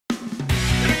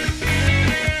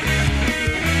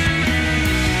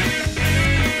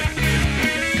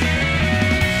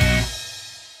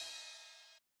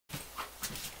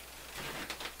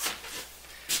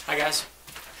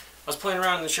playing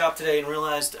around in the shop today and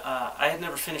realized I had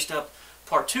never finished up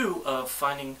part 2 of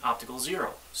finding optical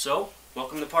zero. So,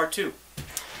 welcome to part 2.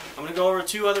 I'm going to go over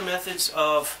 2 other methods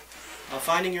of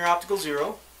finding your optical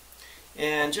zero.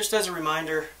 And just as a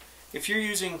reminder, if you're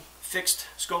using fixed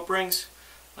scope rings,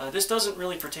 this doesn't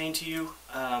really pertain to you.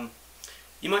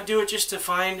 You might do it just to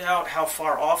find out how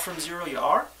far off from zero you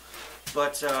are,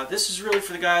 but this is really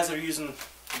for the guys that are using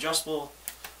adjustable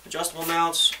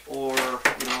mounts, or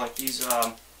like these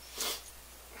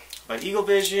by Eagle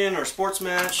Vision or Sports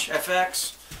Match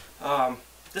FX.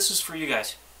 This is for you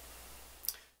guys.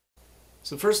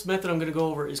 So the first method I'm going to go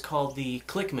over is called the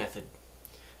click method,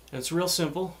 and it's real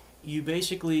simple. You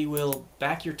basically will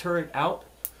back your turret out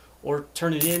or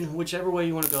turn it in, whichever way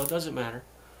you want to go, it doesn't matter.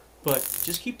 But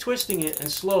just keep twisting it,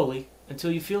 and slowly,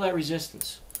 until you feel that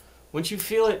resistance. Once you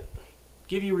feel it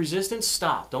give you resistance,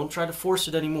 stop. Don't try to force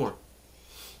it anymore.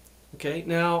 Okay,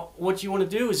 now what you want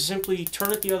to do is simply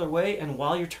turn it the other way, and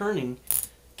while you're turning,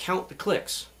 count the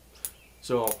clicks.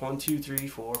 So 1, 2, 3,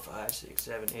 4, 5, 6,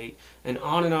 7, 8, and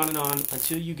on and on and on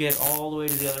until you get all the way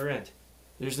to the other end.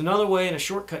 There's another way and a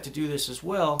shortcut to do this as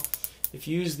well. If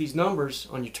you use these numbers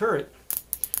on your turret,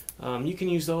 you can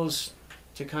use those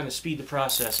to kind of speed the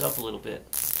process up a little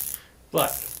bit.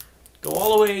 But go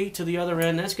all the way to the other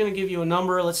end. That's going to give you a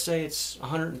number. Let's say it's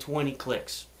 120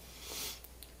 clicks.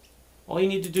 All you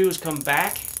need to do is come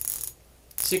back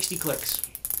 60 clicks,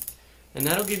 and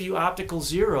that'll give you optical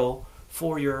zero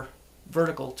for your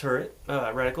vertical turret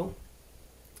reticle.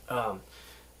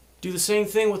 Do the same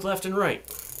thing with left and right.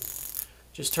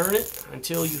 Just turn it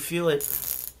until you feel it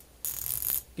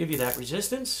give you that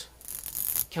resistance.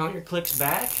 Count your clicks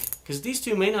back, because these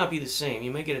two may not be the same.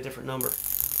 You may get a different number.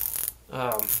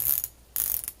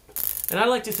 And I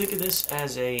like to think of this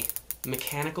as a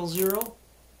mechanical zero,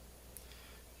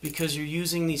 because you're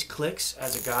using these clicks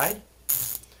as a guide,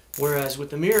 whereas with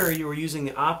the mirror you were using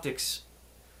the optics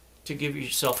to give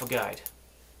yourself a guide.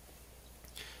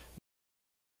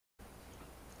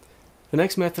 The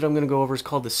next method I'm going to go over is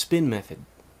called the spin method.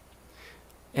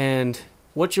 And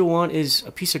what you'll want is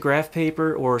a piece of graph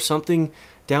paper or something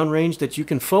downrange that you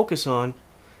can focus on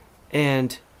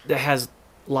and that has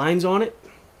lines on it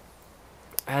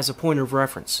as a point of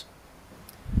reference.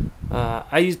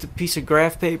 I used a piece of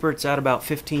graph paper. It's at about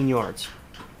 15 yards.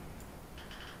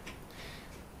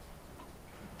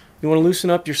 You want to loosen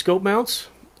up your scope mounts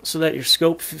so that your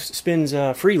scope spins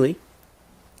freely.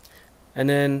 And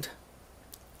then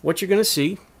what you're going to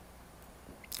see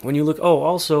when you look,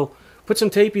 also put some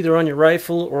tape either on your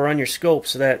rifle or on your scope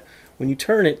so that when you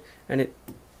turn it and it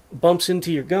bumps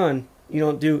into your gun, you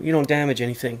don't damage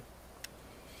anything.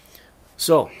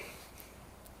 So,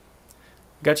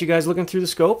 got you guys looking through the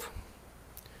scope.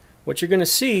 What you're going to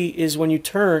see is when you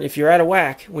turn, if you're out of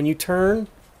whack, when you turn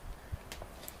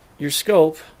your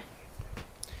scope,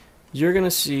 you're going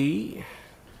to see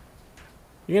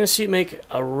it make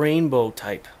a rainbow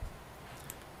type.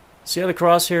 See how the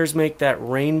crosshairs make that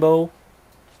rainbow?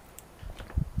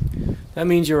 That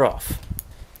means you're off.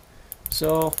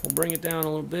 So we'll bring it down a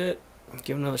little bit,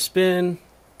 give it another spin,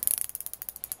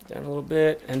 down a little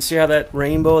bit, and see how that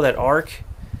rainbow, that arc,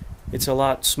 it's a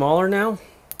lot smaller now.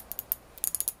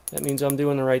 That means I'm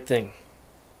doing the right thing.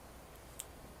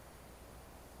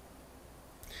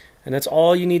 And that's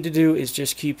all you need to do, is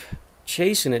just keep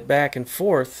chasing it back and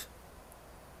forth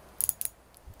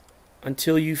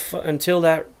until your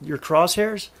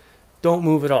crosshairs don't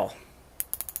move at all.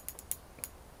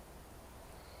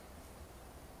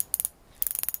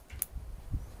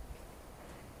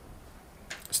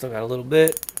 Still got a little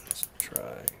bit. Let's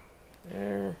try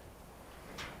there.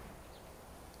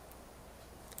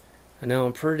 And now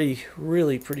I'm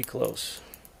really pretty close.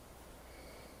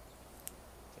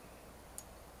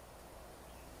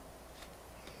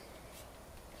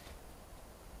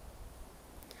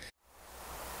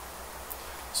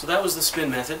 So that was the spin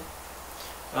method.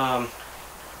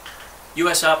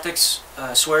 US Optics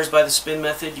swears by the spin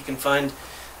method. You can find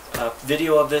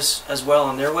video of this as well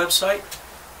on their website.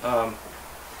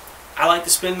 I like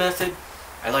the spin method.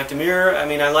 I like the mirror. I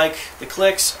mean, I like the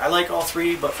clicks. I like all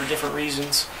 3, but for different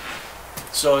reasons.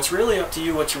 So it's really up to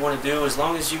you what you want to do, as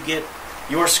long as you get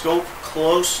your scope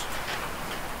close.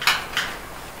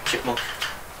 Chipmunk.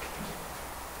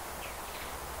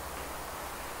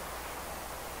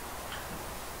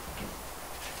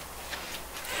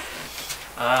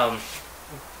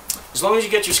 As long as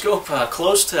you get your scope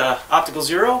close to optical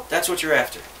zero, that's what you're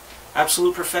after.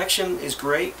 Absolute perfection is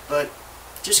great, but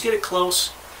just get it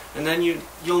close, and then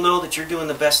you'll know that you're doing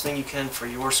the best thing you can for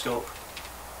your scope.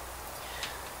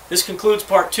 This concludes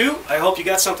part 2. I hope you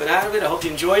got something out of it. I hope you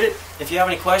enjoyed it. If you have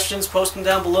any questions, post them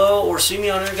down below, or see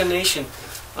me on Airgun Nation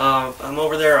I'm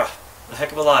over there a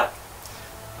heck of a lot.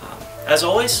 As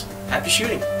always, happy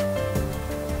shooting.